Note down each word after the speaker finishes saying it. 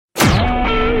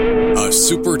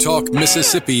SuperTalk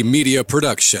Mississippi media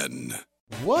production.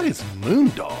 What is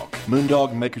Moondog?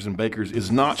 Moondog Makers and Bakers is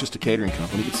not just a catering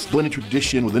company. It's blended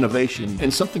tradition with innovation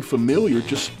and something familiar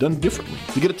just done differently.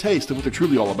 To get a taste of what they're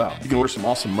truly all about, you can order some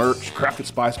awesome merch, crafted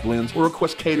spice blends, or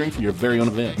request catering for your very own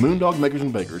event.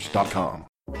 MoondogMakersandBakers.com.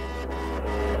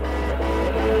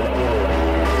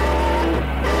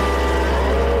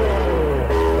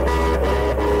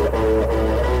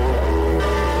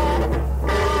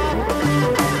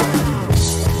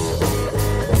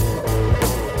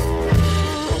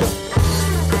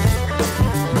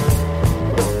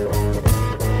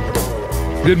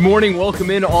 Good morning. Welcome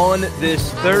in on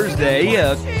this Thursday,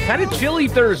 kind of chilly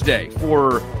Thursday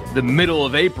for the middle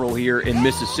of April here in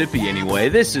Mississippi anyway.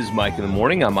 This is Mike in the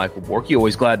Morning. I'm Michael Borky.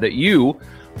 Always glad that you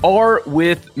are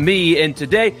with me. And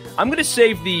today I'm going to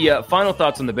save the final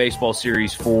thoughts on the baseball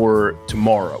series for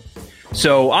tomorrow.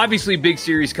 So obviously big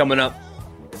series coming up.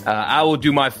 I will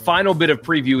do my final bit of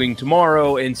previewing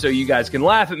tomorrow, and so you guys can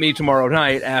laugh at me tomorrow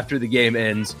night after the game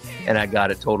ends and I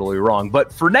got it totally wrong.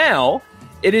 But for now,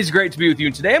 it is great to be with you.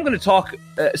 And today I'm going to talk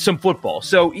some football.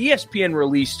 So ESPN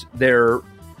released their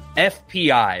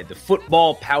FPI, the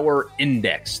Football Power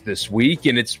Index, this week.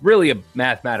 And it's really a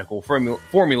mathematical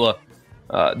formula.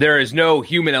 There is no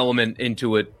human element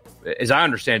into it, as I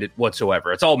understand it,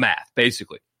 whatsoever. It's all math,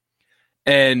 basically.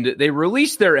 And they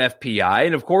released their FPI.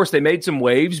 And, of course, they made some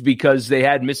waves because they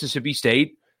had Mississippi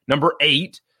State, number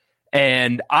 8,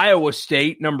 and Iowa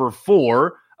State, number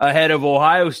 4, ahead of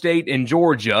Ohio State and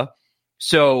Georgia.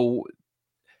 So,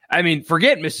 I mean,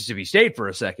 forget Mississippi State for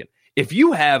a second. If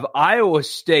you have Iowa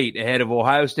State ahead of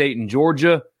Ohio State and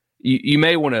Georgia, you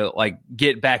may want to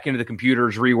get back into the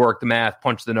computers, rework the math,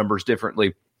 punch the numbers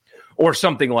differently, or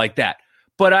something like that.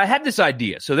 But I had this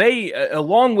idea. So they,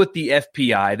 along with the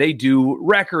FPI, they do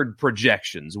record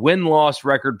projections, win-loss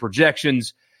record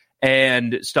projections,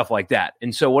 and stuff like that.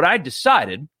 And so what I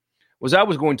decided was I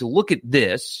was going to look at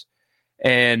this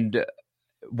and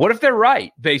what if they're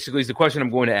right, basically, is the question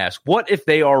I'm going to ask. What if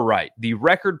they are right? The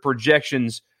record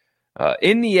projections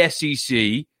in the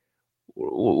SEC,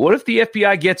 what if the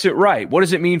FPI gets it right? What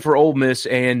does it mean for Ole Miss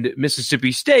and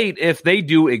Mississippi State if they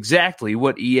do exactly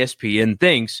what ESPN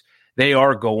thinks they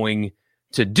are going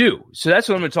to do? So that's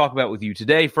what I'm going to talk about with you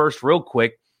today. First, real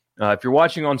quick, if you're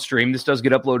watching on stream, this does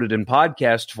get uploaded in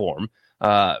podcast form.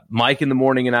 Mike in the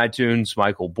Morning in iTunes,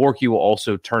 Michael Borky will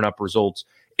also turn up results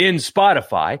in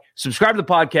Spotify. Subscribe to the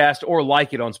podcast or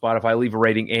like it on Spotify. Leave a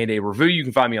rating and a review. You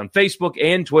can find me on Facebook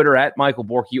and Twitter at Michael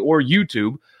Borky or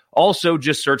YouTube. Also,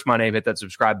 just search my name, hit that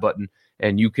subscribe button,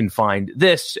 and you can find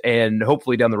this and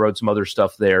hopefully down the road some other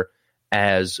stuff there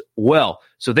as well.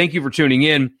 So thank you for tuning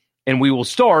in, and we will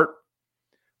start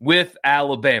with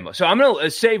Alabama. So I'm going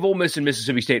to save Ole Miss and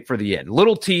Mississippi State for the end.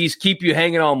 Little tease, keep you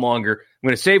hanging on longer. I'm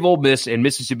going to save Ole Miss and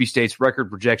Mississippi State's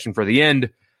record projection for the end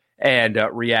and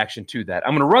reaction to that.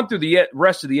 I'm going to run through the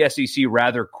rest of the SEC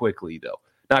rather quickly, though.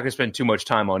 Not going to spend too much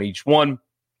time on each one.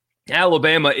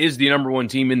 Alabama is the number 1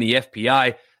 team in the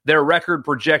FPI. Their record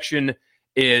projection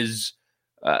is,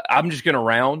 I'm just going to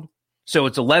round, so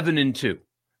it's 11-2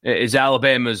 is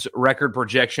Alabama's record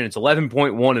projection. It's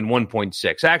 11.1 and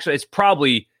 1.6. Actually, it's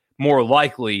probably more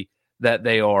likely that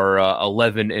they are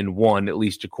 11-1, at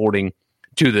least according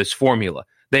to this formula.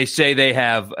 They say they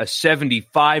have a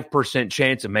 75%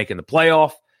 chance of making the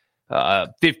playoff,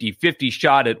 50-50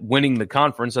 shot at winning the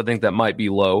conference. I think that might be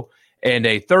low, and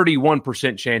a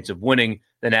 31% chance of winning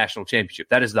the national championship.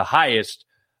 That is the highest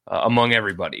among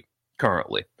everybody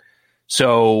currently.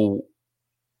 So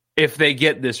if they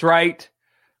get this right,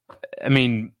 I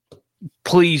mean,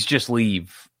 please just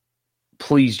leave.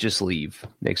 Please just leave,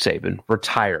 Nick Saban.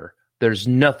 Retire. There's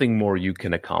nothing more you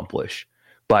can accomplish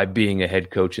by being a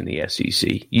head coach in the SEC.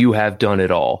 You have done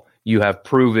it all. You have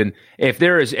proven, if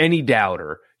there is any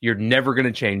doubter, you're never going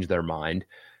to change their mind.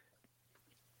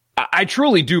 I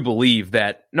truly do believe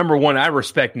that, number one, I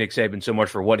respect Nick Saban so much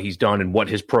for what he's done and what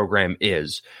his program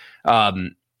is.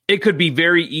 It could be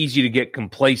very easy to get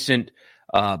complacent,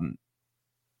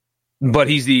 but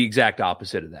he's the exact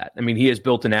opposite of that. I mean, he has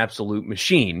built an absolute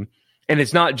machine, and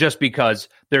it's not just because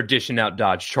they're dishing out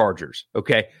Dodge Chargers,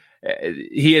 okay?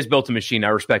 He has built a machine. I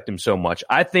respect him so much.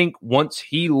 I think once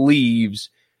he leaves,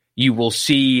 you will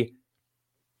see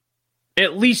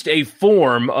at least a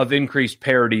form of increased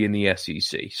parity in the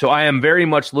SEC. So I am very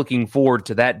much looking forward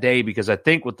to that day because I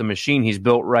think with the machine he's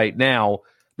built right now,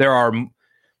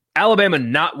 Alabama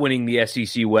not winning the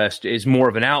SEC West is more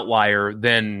of an outlier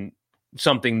than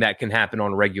something that can happen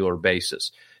on a regular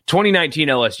basis. 2019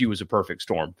 LSU was a perfect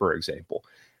storm, for example.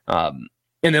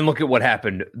 And then look at what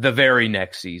happened the very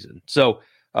next season. So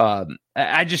I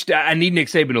need Nick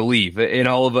Saban to leave, and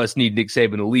all of us need Nick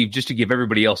Saban to leave just to give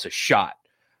everybody else a shot.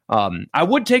 I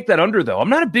would take that under, though. I'm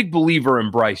not a big believer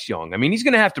in Bryce Young. I mean, he's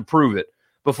going to have to prove it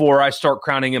before I start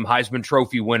crowning him Heisman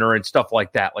Trophy winner and stuff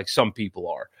like that, like some people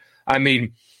are. I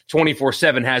mean,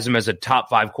 24/7 has him as a top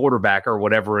 5 quarterback or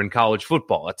whatever in college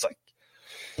football. It's like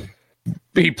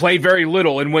he played very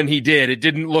little, and when he did, it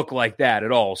didn't look like that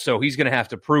at all. So he's going to have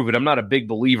to prove it. I'm not a big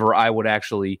believer I would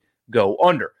actually go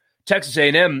under. Texas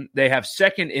A&M, they have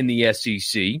second in the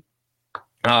SEC.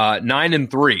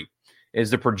 9-3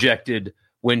 is the projected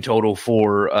win total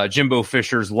for Jimbo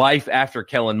Fisher's life after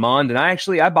Kellen Mond, and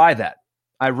I buy that.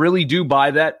 I really do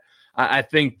buy that. I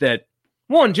think that,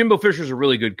 one, Jimbo Fisher's a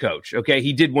really good coach. Okay,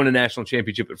 he did win a national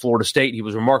championship at Florida State. He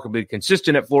was remarkably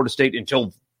consistent at Florida State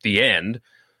until the end.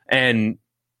 And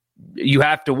you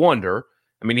have to wonder,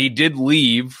 I mean, he did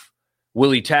leave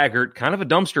Willie Taggart kind of a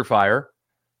dumpster fire.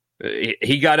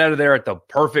 He got out of there at the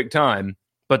perfect time,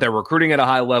 but they're recruiting at a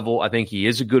high level. I think he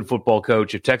is a good football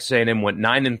coach. If Texas A&M went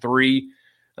 9-3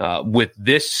 with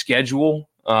this schedule,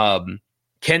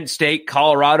 Kent State,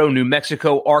 Colorado, New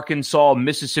Mexico, Arkansas,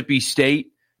 Mississippi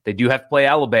State. They do have to play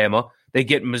Alabama. They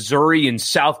get Missouri and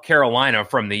South Carolina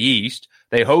from the East.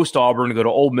 They host Auburn, go to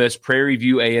Ole Miss, Prairie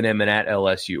View, A&M, and at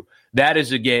LSU. That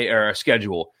is a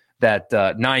schedule that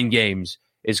 9 games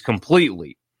is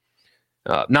completely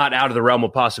not out of the realm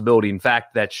of possibility. In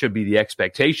fact, that should be the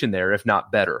expectation there, if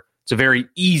not better. It's a very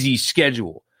easy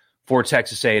schedule for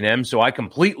Texas A&M, so I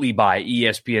completely buy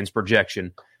ESPN's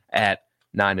projection at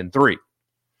 9-3.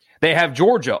 They have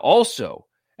Georgia also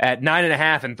at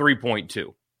 9.5 and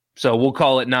 3.2. So we'll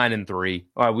call it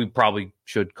 9-3. We probably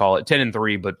should call it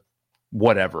 10-3, but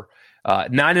whatever.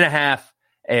 9.5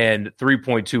 and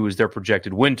 3.2 is their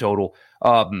projected win total.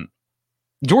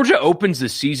 Georgia opens the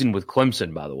season with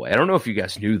Clemson, by the way. I don't know if you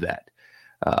guys knew that.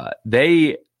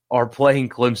 They are playing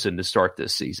Clemson to start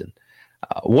this season.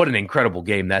 What an incredible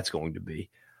game that's going to be.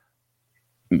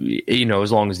 You know,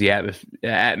 as long as the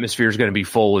atmosphere is going to be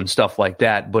full and stuff like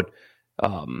that. But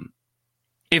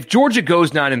if Georgia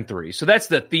goes 9-3, so that's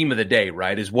the theme of the day,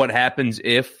 right? Is what happens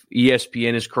if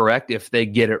ESPN is correct, if they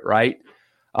get it right.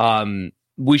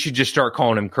 We should just start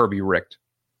calling him Kirby Richt.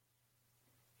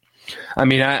 I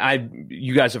mean,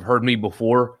 you guys have heard me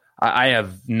before. I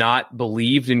have not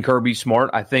believed in Kirby Smart.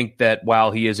 I think that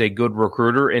while he is a good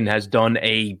recruiter and has done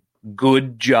a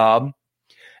good job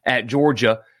at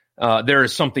Georgia, there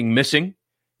is something missing.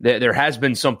 There has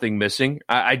been something missing.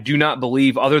 I do not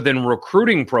believe, other than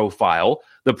recruiting profile,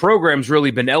 the program's really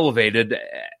been elevated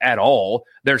at all.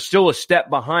 They're still a step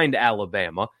behind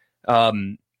Alabama.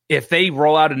 If they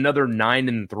roll out another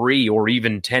 9-3 or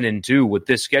even 10-2 with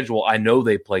this schedule, I know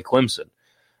they play Clemson.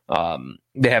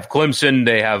 They have Clemson.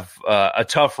 They have a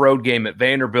tough road game at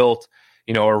Vanderbilt.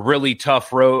 You know, a really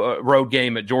tough road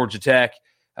game at Georgia Tech,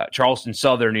 Charleston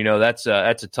Southern. You know, that's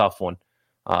a tough one.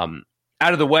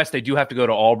 Out of the West, they do have to go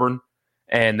to Auburn,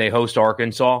 and they host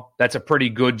Arkansas. That's a pretty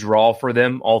good draw for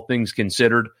them, all things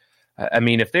considered. I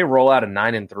mean, if they roll out a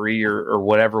 9-3 or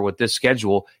whatever with this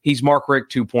schedule, he's Mark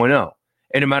Richt 2.0.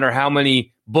 And no matter how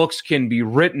many books can be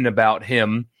written about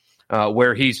him,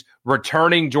 where he's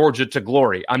returning Georgia to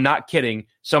glory. I'm not kidding.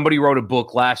 Somebody wrote a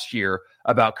book last year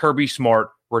about Kirby Smart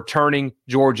returning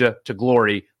Georgia to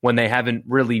glory when they haven't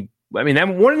really, they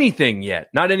haven't won anything yet.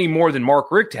 Not any more than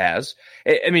Mark Richt has.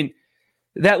 I mean,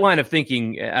 that line of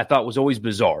thinking I thought was always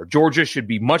bizarre. Georgia should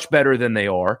be much better than they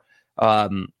are.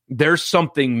 There's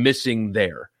something missing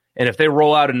there. And if they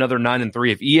roll out another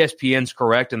 9-3, if ESPN's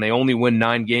correct and they only win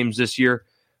 9 games this year,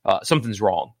 something's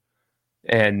wrong.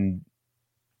 And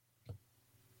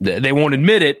they won't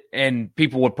admit it, and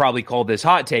people would probably call this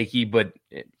hot takey, but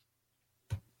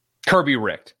Kirby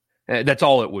Richt. That's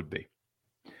all it would be.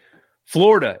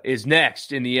 Florida is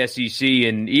next in the SEC,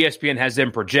 and ESPN has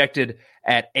them projected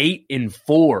at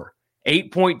 8-4,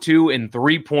 8.2 and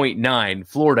 3.9.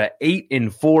 Florida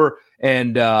 8-4,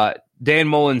 and Dan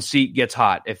Mullen's seat gets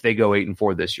hot if they go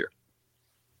 8-4 this year.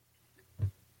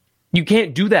 You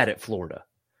can't do that at Florida.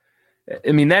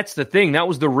 I mean, that's the thing. That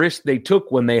was the risk they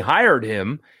took when they hired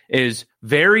him. Is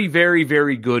very, very,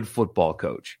 very good football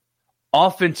coach,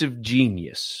 offensive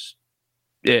genius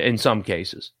in some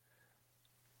cases.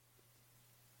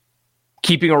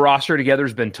 Keeping a roster together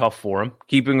has been tough for him.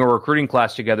 Keeping a recruiting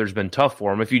class together has been tough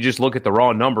for him. If you just look at the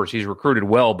raw numbers, he's recruited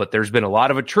well, but there's been a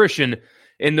lot of attrition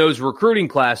in those recruiting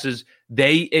classes.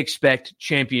 They expect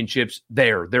championships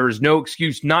there. There is no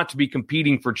excuse not to be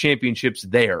competing for championships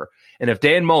there. And if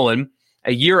Dan Mullen,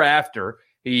 a year after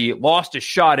he lost a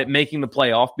shot at making the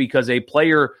playoff because a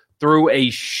player threw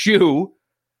a shoe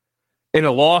in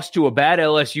a loss to a bad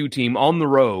LSU team on the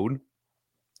road,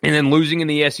 and then losing in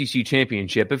the SEC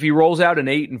championship. If he rolls out an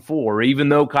 8-4, even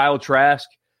though Kyle Trask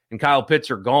and Kyle Pitts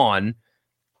are gone,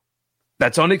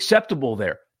 that's unacceptable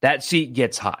there. That seat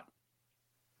gets hot.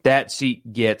 That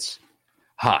seat gets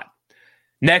hot.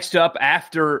 Next up,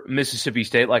 after Mississippi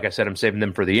State, like I said, I'm saving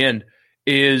them for the end,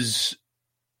 is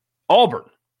Auburn.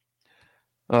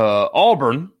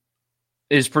 Auburn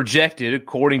is projected,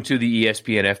 according to the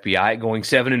ESPN FPI, going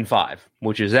 7-5,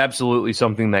 which is absolutely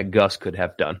something that Gus could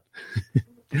have done.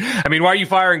 I mean, why are you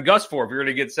firing Gus for if you're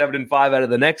going to get 7-5 out of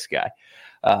the next guy?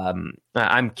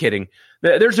 I'm kidding.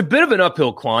 There's a bit of an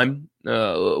uphill climb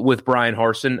with Brian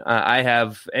Harsin. I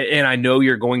have, and I know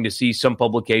you're going to see some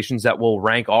publications that will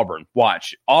rank Auburn.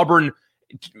 Watch. Auburn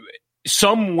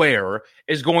somewhere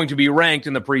is going to be ranked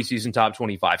in the preseason top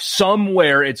 25.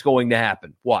 Somewhere it's going to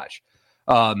happen. Watch.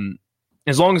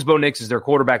 As long as Bo Nix is their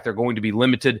quarterback, they're going to be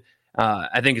limited.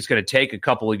 I think it's going to take a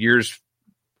couple of years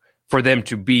for them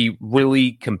to be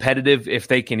really competitive if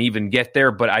they can even get there,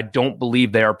 but I don't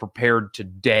believe they are prepared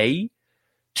today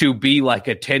to be like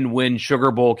a 10-win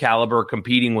Sugar Bowl caliber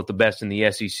competing with the best in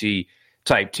the SEC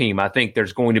type team. I think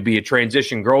there's going to be a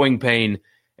transition growing pain,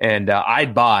 and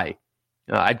I'd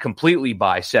completely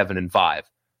buy 7-5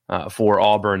 for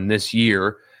Auburn this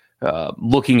year.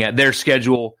 Looking at their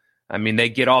schedule, I mean, they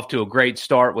get off to a great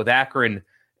start with Akron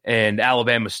and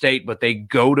Alabama State, but they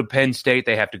go to Penn State.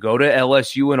 They have to go to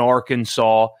LSU and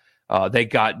Arkansas. They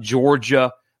got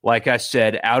Georgia, like I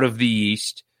said, out of the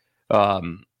East.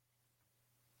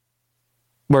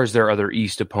 Where's their other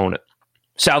East opponent?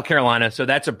 South Carolina. So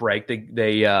that's a break.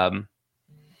 They are.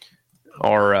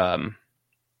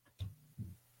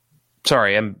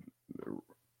 Sorry,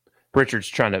 Richard's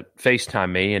trying to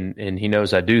FaceTime me, and he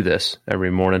knows I do this every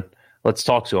morning. Let's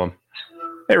talk to him.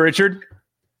 Hey, Richard.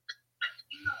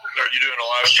 Are you doing a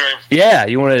live stream? Yeah,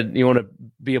 you want to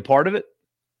be a part of it?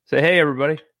 Say hey,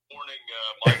 everybody. Morning,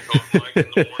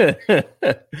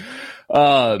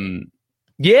 Michael.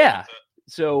 Yeah.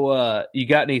 So, you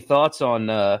got any thoughts on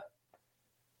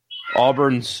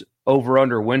Auburn's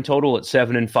over/under win total at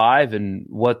 7-5, and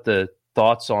what the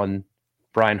thoughts on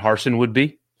Brian Harsin would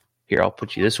be? Here, I'll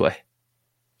put you this way.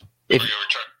 It's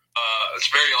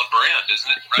very on brand,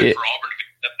 isn't it? Right, yeah. For Auburn to be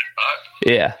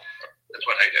 7-5. Yeah, that's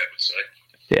what Haydad would say.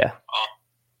 Yeah.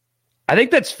 I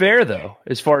think that's fair, though,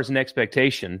 as far as an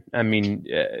expectation. I mean,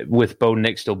 with Bo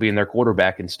Nix still being their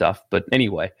quarterback and stuff. But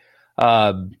anyway,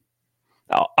 I'll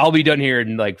be done here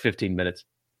in like 15 minutes.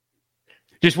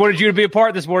 Just wanted you to be a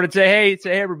part this morning. Say hey,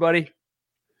 everybody. Money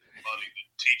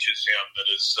that teaches him that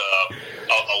is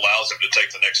allows him to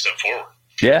take the next step forward.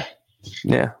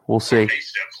 Yeah, we'll see. A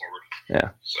step forward.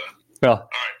 Yeah. So, well, all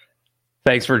right.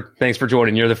 Thanks for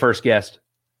joining. You're the first guest.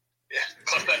 Yeah,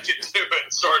 glad I get to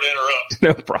it. Sorry to interrupt.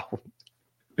 No problem.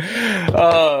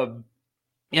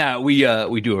 Yeah,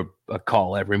 we do a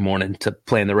call every morning to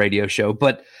plan the radio show,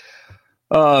 but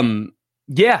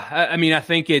yeah, I mean, I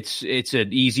think it's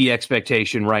an easy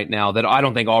expectation right now that I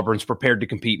don't think Auburn's prepared to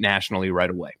compete nationally right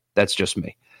away. That's just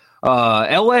me.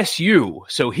 LSU.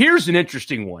 So here's an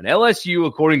interesting one. LSU,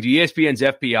 according to ESPN's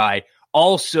FPI,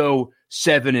 also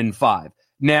 7-5.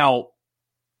 Now,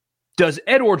 does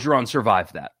Ed Orgeron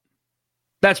survive that?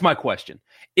 That's my question.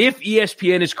 If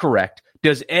ESPN is correct,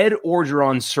 does Ed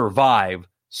Orgeron survive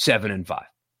 7-5?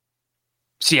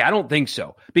 See, I don't think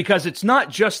so, because it's not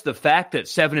just the fact that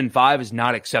 7-5 is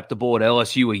not acceptable at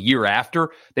LSU a year after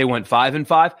they went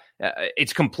 5-5.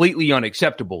 It's completely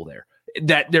unacceptable there.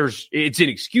 It's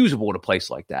inexcusable at a place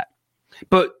like that.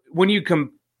 But when you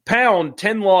compound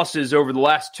 10 losses over the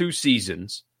last 2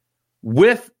 seasons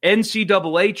with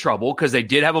NCAA trouble, because they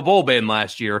did have a bowl ban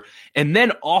last year, and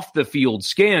then off the field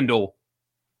scandal,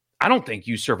 I don't think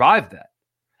you survive that.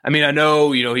 I mean, I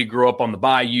know, he grew up on the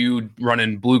bayou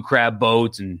running blue crab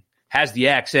boats and has the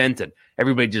accent, and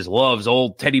everybody just loves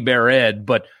old Teddy Bear Ed,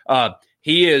 but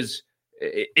he is,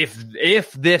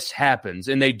 if this happens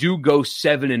and they do go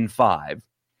 7-5,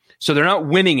 so they're not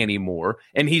winning anymore,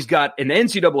 and he's got an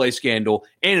NCAA scandal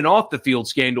and an off the field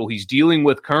scandal he's dealing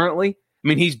with currently. I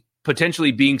mean, he's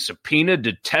potentially being subpoenaed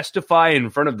to testify in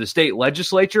front of the state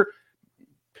legislature.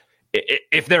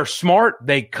 If they're smart,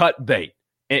 they cut bait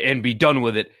and be done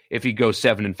with it if he goes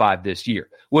 7-5 this year,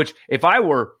 which if I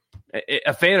were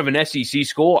a fan of an SEC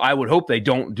school, I would hope they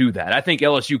don't do that. I think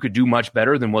LSU could do much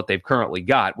better than what they've currently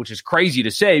got, which is crazy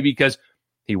to say because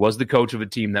he was the coach of a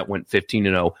team that went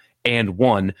 15-0 and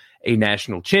won a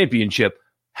national championship.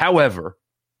 However,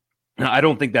 I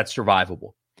don't think that's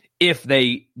survivable if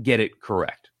they get it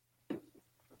correct.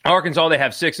 Arkansas, they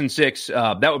have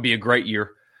 6-6. That would be a great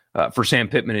year for Sam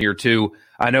Pittman in year 2.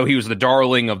 I know he was the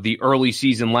darling of the early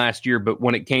season last year, but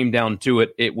when it came down to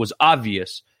it, it was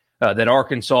obvious that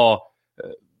Arkansas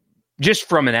just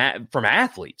from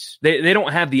athletes. They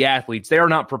don't have the athletes. They are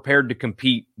not prepared to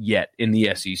compete yet in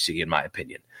the SEC, in my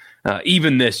opinion,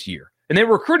 even this year. And they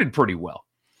recruited pretty well.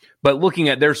 But looking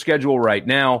at their schedule right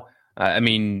now,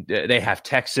 they have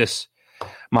Texas,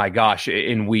 my gosh,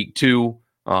 in week 2.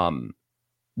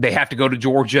 They have to go to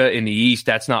Georgia in the East.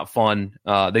 That's not fun.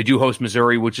 They do host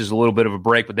Missouri, which is a little bit of a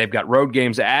break, but they've got road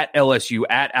games at LSU,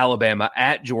 at Alabama,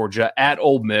 at Georgia, at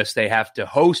Ole Miss. They have to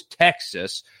host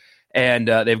Texas, and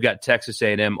they've got Texas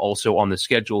A&M also on the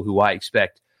schedule, who I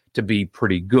expect to be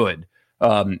pretty good.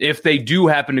 If they do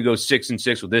happen to go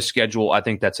 6-6 with this schedule, I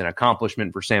think that's an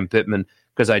accomplishment for Sam Pittman,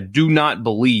 because I do not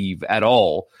believe at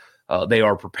all they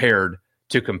are prepared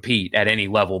to compete at any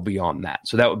level beyond that.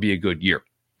 So that would be a good year.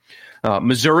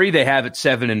 Missouri, they have at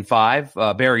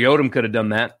 7-5. Barry Odom could have done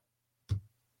that,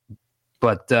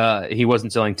 but he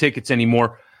wasn't selling tickets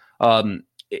anymore.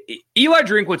 Eli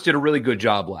Drinkwitz did a really good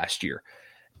job last year.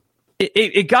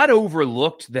 It got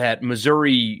overlooked that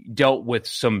Missouri dealt with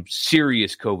some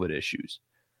serious COVID issues.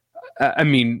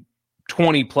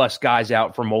 20-plus guys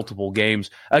out for multiple games.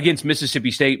 Against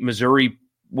Mississippi State, Missouri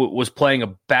was playing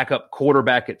a backup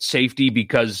quarterback at safety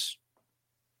because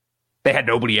they had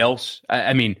nobody else.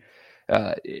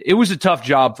 It was a tough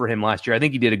job for him last year. I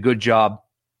think he did a good job.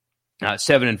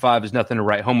 7-5 is nothing to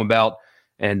write home about,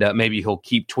 and maybe he'll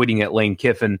keep tweeting at Lane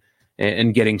Kiffin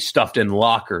and getting stuffed in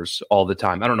lockers all the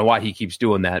time. I don't know why he keeps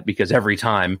doing that, because every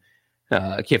time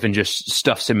Kiffin just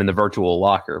stuffs him in the virtual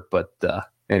locker. But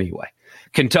anyway,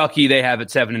 Kentucky, they have at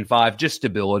 7-5, just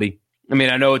stability.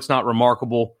 I know it's not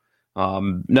remarkable,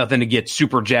 nothing to get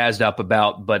super jazzed up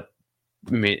about, but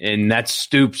and that's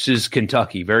Stoops'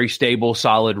 Kentucky. Very stable,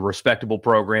 solid, respectable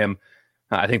program.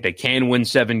 I think they can win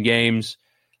 7 games.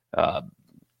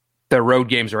 Their road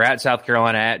games are at South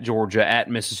Carolina, at Georgia, at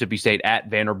Mississippi State, at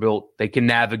Vanderbilt. They can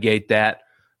navigate that.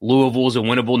 Louisville's a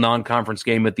winnable non-conference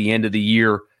game at the end of the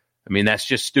year. That's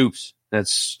just Stoops.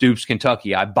 That's Stoops,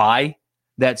 Kentucky. I buy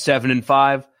that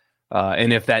 7-5.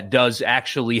 And if that does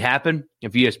actually happen,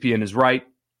 if ESPN is right,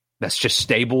 that's just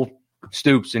stable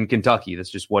Stoops in Kentucky. That's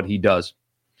just what he does.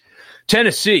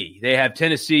 Tennessee, they have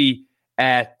Tennessee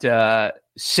at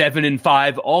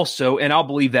 7-5 also, and I'll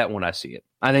believe that when I see it.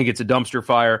 I think it's a dumpster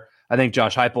fire. I think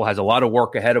Josh Heupel has a lot of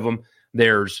work ahead of him.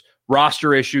 There's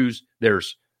roster issues.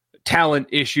 There's talent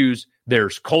issues.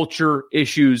 There's culture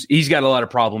issues. He's got a lot of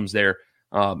problems there.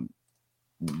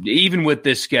 Even with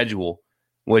this schedule,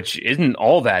 which isn't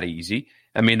all that easy.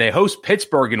 They host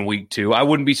Pittsburgh in week 2. I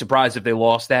wouldn't be surprised if they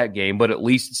lost that game, but at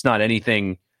least it's not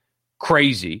anything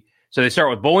crazy. So they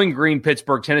start with Bowling Green,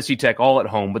 Pittsburgh, Tennessee Tech, all at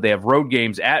home, but they have road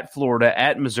games at Florida,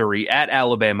 at Missouri, at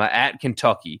Alabama, at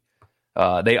Kentucky.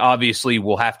 They obviously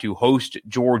will have to host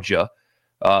Georgia.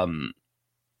 I'll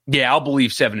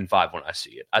believe 7-5 when I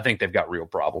see it. I think they've got real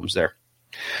problems there.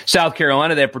 South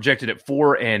Carolina, they're projected at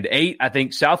 4-8. I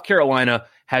think South Carolina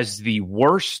has the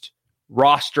worst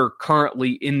roster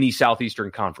currently in the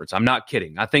Southeastern Conference. I'm not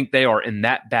kidding. I think they are in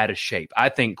that bad a shape. I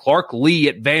think Clark Lee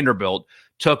at Vanderbilt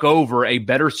took over a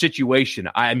better situation.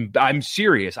 I'm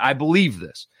serious. I believe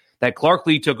this, that Clark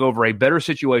Lee took over a better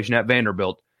situation at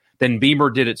Vanderbilt than Beamer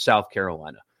did at South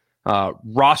Carolina.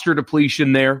 Roster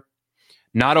depletion there.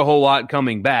 Not a whole lot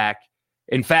coming back.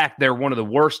 In fact, they're one of the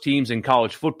worst teams in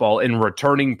college football in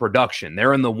returning production.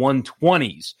 They're in the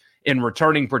 120s in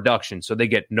returning production, so they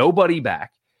get nobody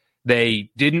back. They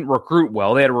didn't recruit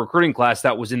well. They had a recruiting class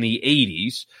that was in the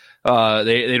 80s.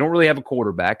 They don't really have a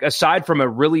quarterback. Aside from a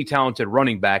really talented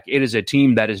running back, it is a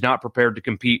team that is not prepared to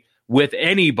compete with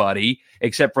anybody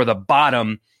except for the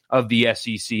bottom of the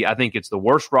SEC. I think it's the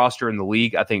worst roster in the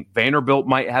league. I think Vanderbilt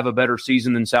might have a better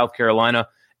season than South Carolina.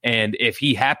 And if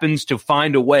he happens to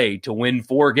find a way to win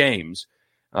 4 games,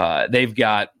 they've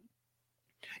got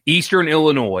Eastern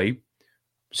Illinois,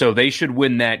 so they should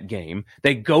win that game.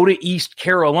 They go to East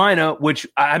Carolina, which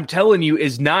I'm telling you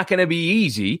is not going to be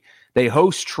easy. They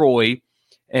host Troy,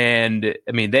 and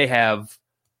they have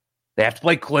to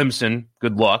play Clemson.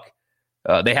 Good luck.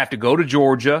 They have to go to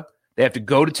Georgia. They have to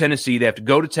go to Tennessee. They have to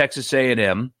go to Texas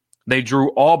A&M. They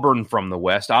drew Auburn from the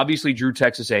West. Obviously drew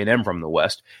Texas A&M from the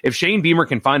West. If Shane Beamer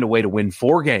can find a way to win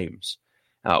 4 games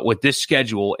with this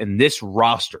schedule and this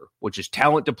roster, which is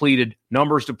talent depleted,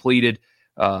 numbers depleted,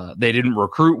 they didn't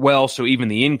recruit well, so even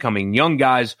the incoming young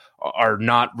guys are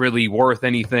not really worth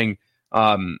anything.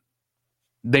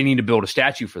 They need to build a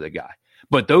statue for the guy.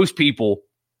 But those people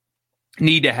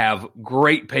need to have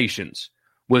great patience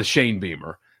with Shane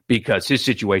Beamer because his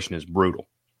situation is brutal.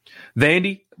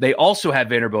 Vandy, they also have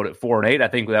Vanderbilt at 4-8. I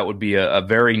think that would be a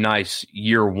very nice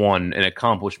year one, an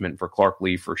accomplishment for Clark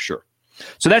Lee for sure.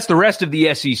 So that's the rest of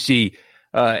the SEC.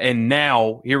 And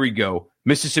now, here we go.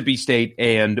 Mississippi State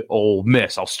and Ole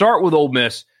Miss. I'll start with Ole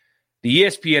Miss. The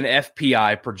ESPN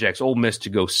FPI projects Ole Miss to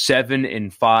go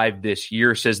 7-5 this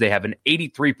year, says they have an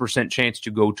 83% chance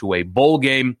to go to a bowl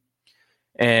game.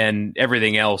 And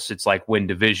everything else, it's like win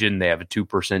division. They have a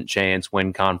 2% chance,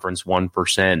 win conference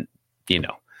 1%,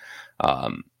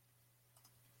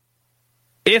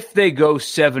 If they go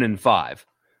 7-5,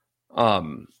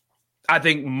 I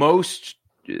think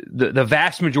the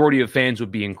vast majority of fans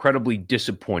would be incredibly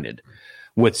disappointed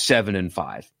with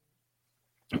 7-5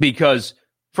 because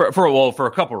for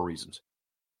a couple of reasons.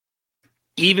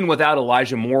 Even without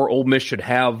Elijah Moore, Ole Miss should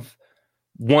have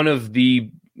one of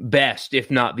the best, if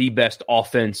not the best,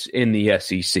 offense in the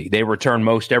SEC. They return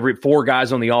four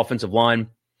guys on the offensive line.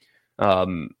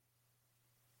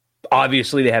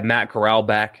 Obviously, they have Matt Corral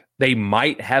back. They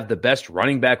might have the best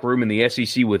running back room in the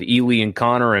SEC with Ely and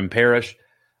Connor and Parrish.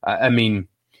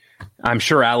 I'm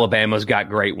sure Alabama's got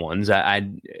great ones.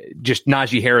 Just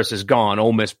Najee Harris is gone.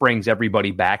 Ole Miss brings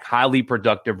everybody back. Highly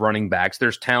productive running backs.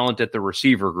 There's talent at the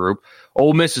receiver group.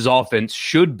 Ole Miss's offense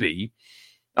should be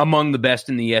among the best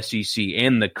in the SEC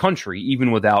and the country,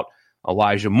 even without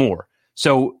Elijah Moore.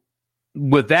 So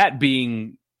with that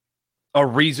being a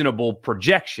reasonable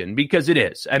projection, because it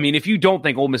is. I mean, if you don't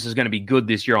think Ole Miss is going to be good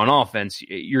this year on offense,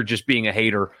 you're just being a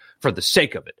hater for the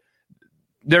sake of it.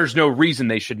 There's no reason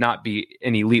they should not be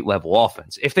an elite level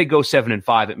offense. If they go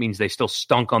 7-5, it means they still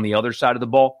stunk on the other side of the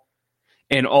ball.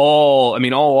 And all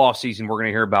offseason, we're going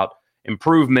to hear about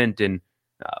improvement and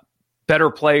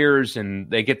better players, and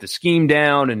they get the scheme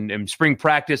down and spring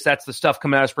practice. That's the stuff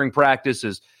coming out of spring practice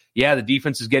is, the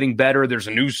defense is getting better. There's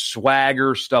a new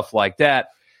swagger, stuff like that.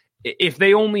 If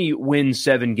they only win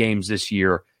 7 games this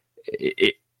year,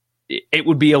 it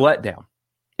would be a letdown.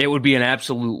 It would be an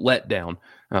absolute letdown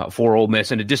for Ole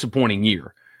Miss and a disappointing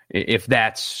year. If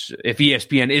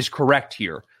ESPN is correct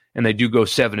here and they do go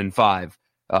 7-5,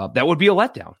 that would be a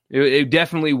letdown. It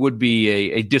definitely would be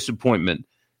a disappointment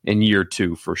in year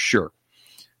 2 for sure.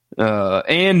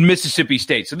 And Mississippi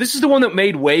State. So this is the one that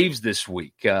made waves this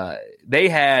week. They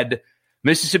had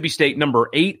Mississippi State number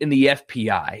 8 in the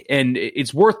FPI. And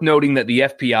it's worth noting that the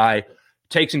FPI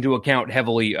takes into account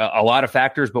heavily a lot of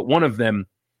factors, but one of them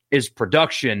is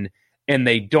production, and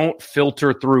they don't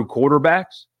filter through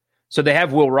quarterbacks. So they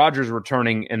have Will Rogers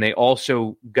returning, and they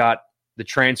also got the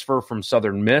transfer from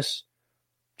Southern Miss,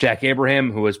 Jack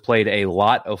Abraham, who has played a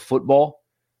lot of football.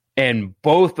 And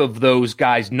both of those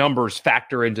guys' numbers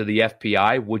factor into the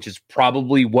FPI, which is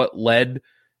probably what led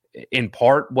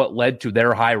to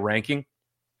their high ranking.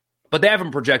 But they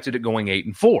haven't projected it going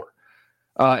 8-4.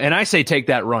 And I say take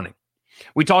that running.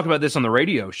 We talked about this on the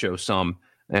radio show some,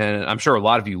 and I'm sure a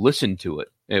lot of you listened to it.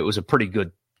 It was a pretty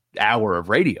good hour of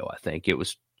radio, I think. It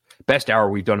was best hour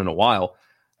we've done in a while.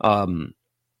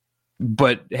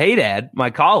 But Hey Dad, my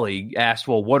colleague, asked,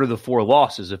 well, what are the 4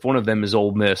 losses? If one of them is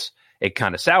Ole Miss, it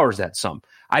kind of sours that some.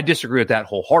 I disagree with that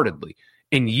wholeheartedly.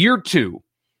 In year 2,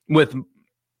 with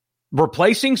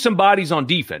replacing some bodies on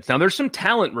defense. Now, there's some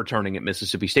talent returning at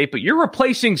Mississippi State, but you're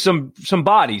replacing some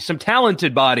bodies, some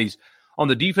talented bodies on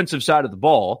the defensive side of the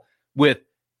ball with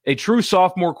a true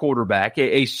sophomore quarterback,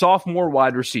 a sophomore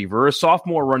wide receiver, a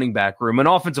sophomore running back room, an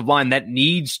offensive line that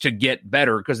needs to get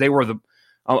better because they were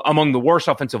among the worst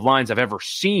offensive lines I've ever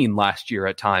seen last year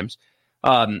at times.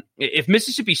 If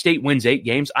Mississippi State wins 8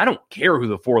 games, I don't care who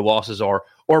the 4 losses are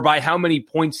or by how many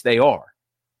points they are.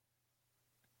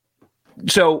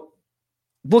 So,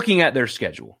 looking at their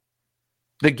schedule,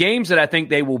 the games that I think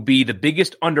they will be the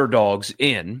biggest underdogs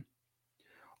in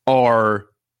are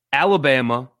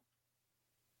Alabama,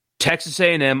 Texas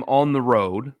A&M on the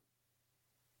road,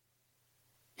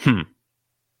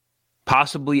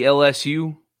 possibly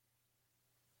LSU,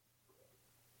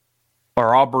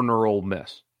 or Auburn or Ole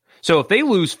Miss. So if they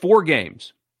lose 4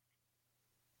 games,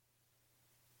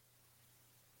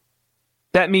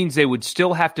 that means they would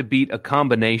still have to beat a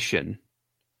combination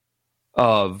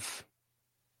of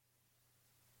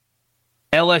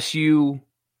LSU,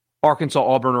 Arkansas,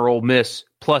 Auburn, or Ole Miss,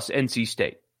 plus NC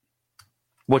State,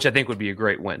 which I think would be a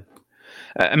great win.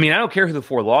 I mean, I don't care who the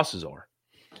 4 losses are.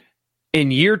 In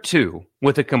year 2,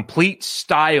 with a complete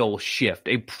style shift,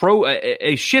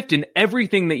 a shift in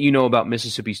everything that you know about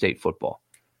Mississippi State football,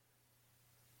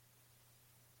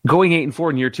 going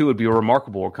 8-4 in year 2 would be a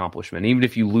remarkable accomplishment, even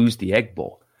if you lose the Egg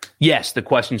Bowl. Yes, the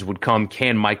questions would come,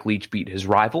 can Mike Leach beat his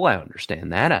rival? I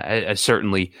understand that. I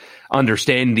certainly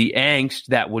understand the angst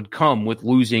that would come with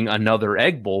losing another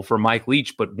Egg Bowl for Mike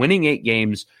Leach, but winning 8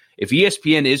 games, if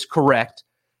ESPN is correct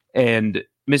and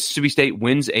Mississippi State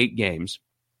wins 8 games,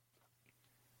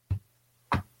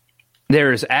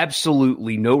 there is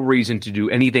absolutely no reason to do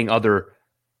anything other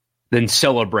than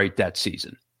celebrate that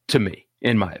season, to me.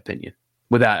 in my opinion.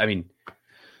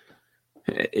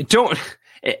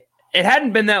 It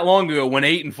hadn't been that long ago when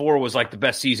 8-4 was like the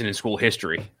best season in school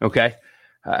history. Okay.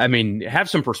 Have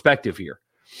some perspective here.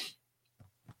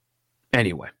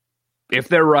 Anyway, if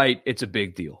they're right, it's a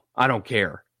big deal. I don't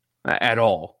care at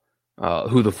all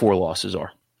who the 4 losses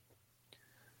are.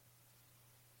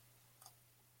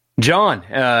 John,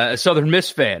 a Southern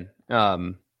Miss fan,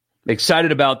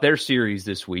 excited about their series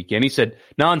this weekend. He said,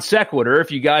 non sequitur,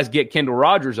 if you guys get Kendall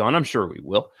Rogers on, I'm sure we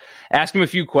will. Ask him a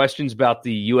few questions about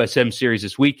the USM series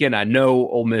this weekend. I know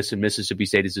Ole Miss and Mississippi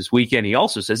State is this weekend. He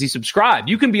also says he subscribed.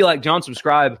 You can be like John,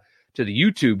 subscribe to the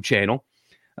YouTube channel.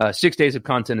 6 days of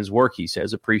content is work, he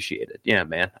says. Appreciate it. Yeah,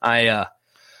 man. I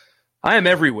am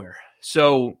everywhere.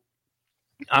 So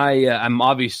I'm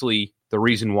obviously the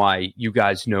reason why you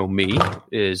guys know me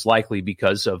is likely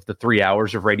because of the 3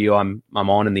 hours of radio I'm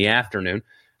on in the afternoon.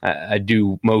 I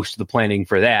do most of the planning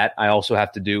for that. I also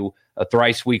have to do a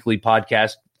thrice weekly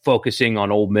podcast focusing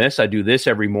on Ole Miss. I do this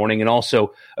every morning and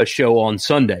also a show on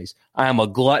Sundays. I am a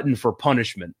glutton for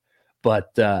punishment,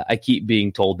 but I keep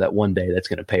being told that one day that's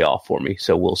going to pay off for me.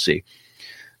 So we'll see.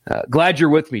 Glad you're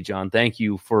with me, John. Thank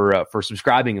you for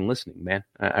subscribing and listening, man.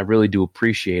 I really do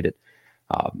appreciate it.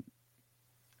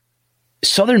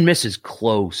 Southern Miss is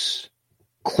close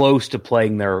to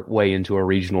playing their way into a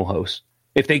regional host.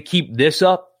 If they keep this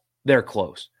up, they're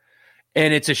close.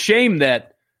 And it's a shame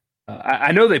that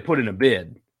I know they put in a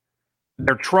bid.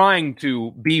 They're trying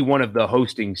to be one of the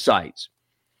hosting sites.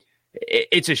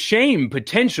 It's a shame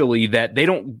potentially that they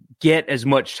don't get as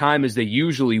much time as they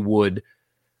usually would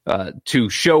to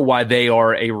show why they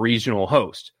are a regional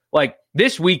host. Like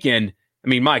this weekend,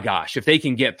 my gosh, if they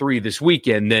can get 3 this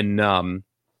weekend, then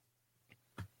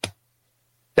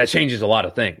that changes a lot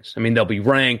of things. They'll be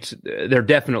ranked. They're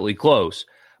definitely close.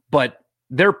 But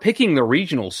they're picking the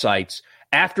regional sites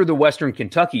after the Western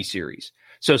Kentucky series.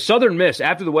 So Southern Miss,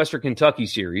 after the Western Kentucky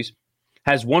series,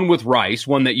 has one with Rice,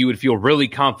 one that you would feel really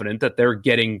confident that they're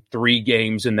getting 3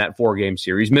 games in that 4-game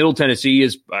series. Middle Tennessee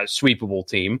is a sweepable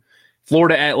team.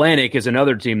 Florida Atlantic is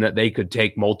another team that they could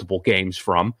take multiple games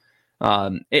from.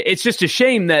 It's just a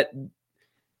shame that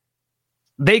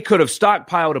they could have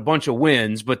stockpiled a bunch of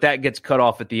wins, but that gets cut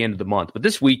off at the end of the month. But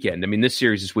this weekend, this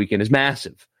series this weekend is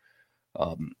massive.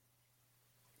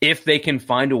 If they can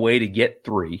find a way to get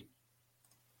 3,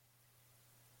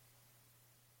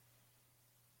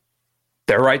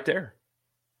 they're right there.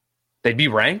 They'd be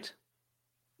ranked,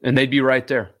 and they'd be right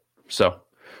there. So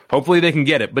hopefully they can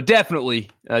get it. But definitely,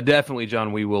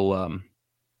 John, we will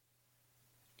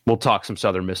we'll talk some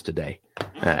Southern Miss today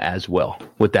as well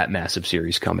with that massive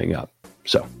series coming up.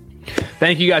 So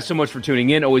thank you guys so much for tuning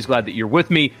in. Always glad that you're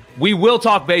with me. We will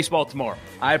talk baseball tomorrow.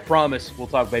 I promise we'll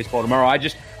talk baseball tomorrow.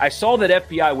 I saw that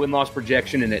FPI win-loss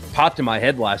projection, and it popped in my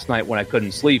head last night when I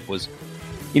couldn't sleep was,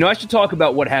 I should talk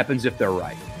about what happens if they're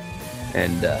right.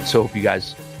 And so hope you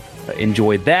guys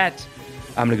enjoyed that.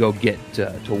 I'm going to go get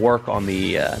to work on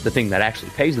the thing that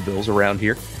actually pays the bills around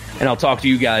here. And I'll talk to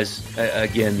you guys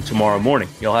again tomorrow morning.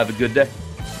 Y'all have a good day.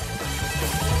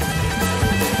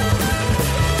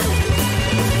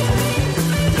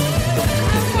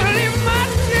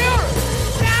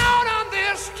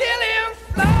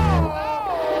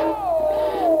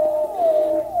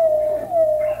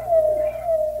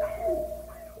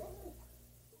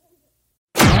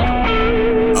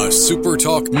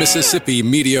 SuperTalk Mississippi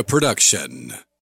Media Production.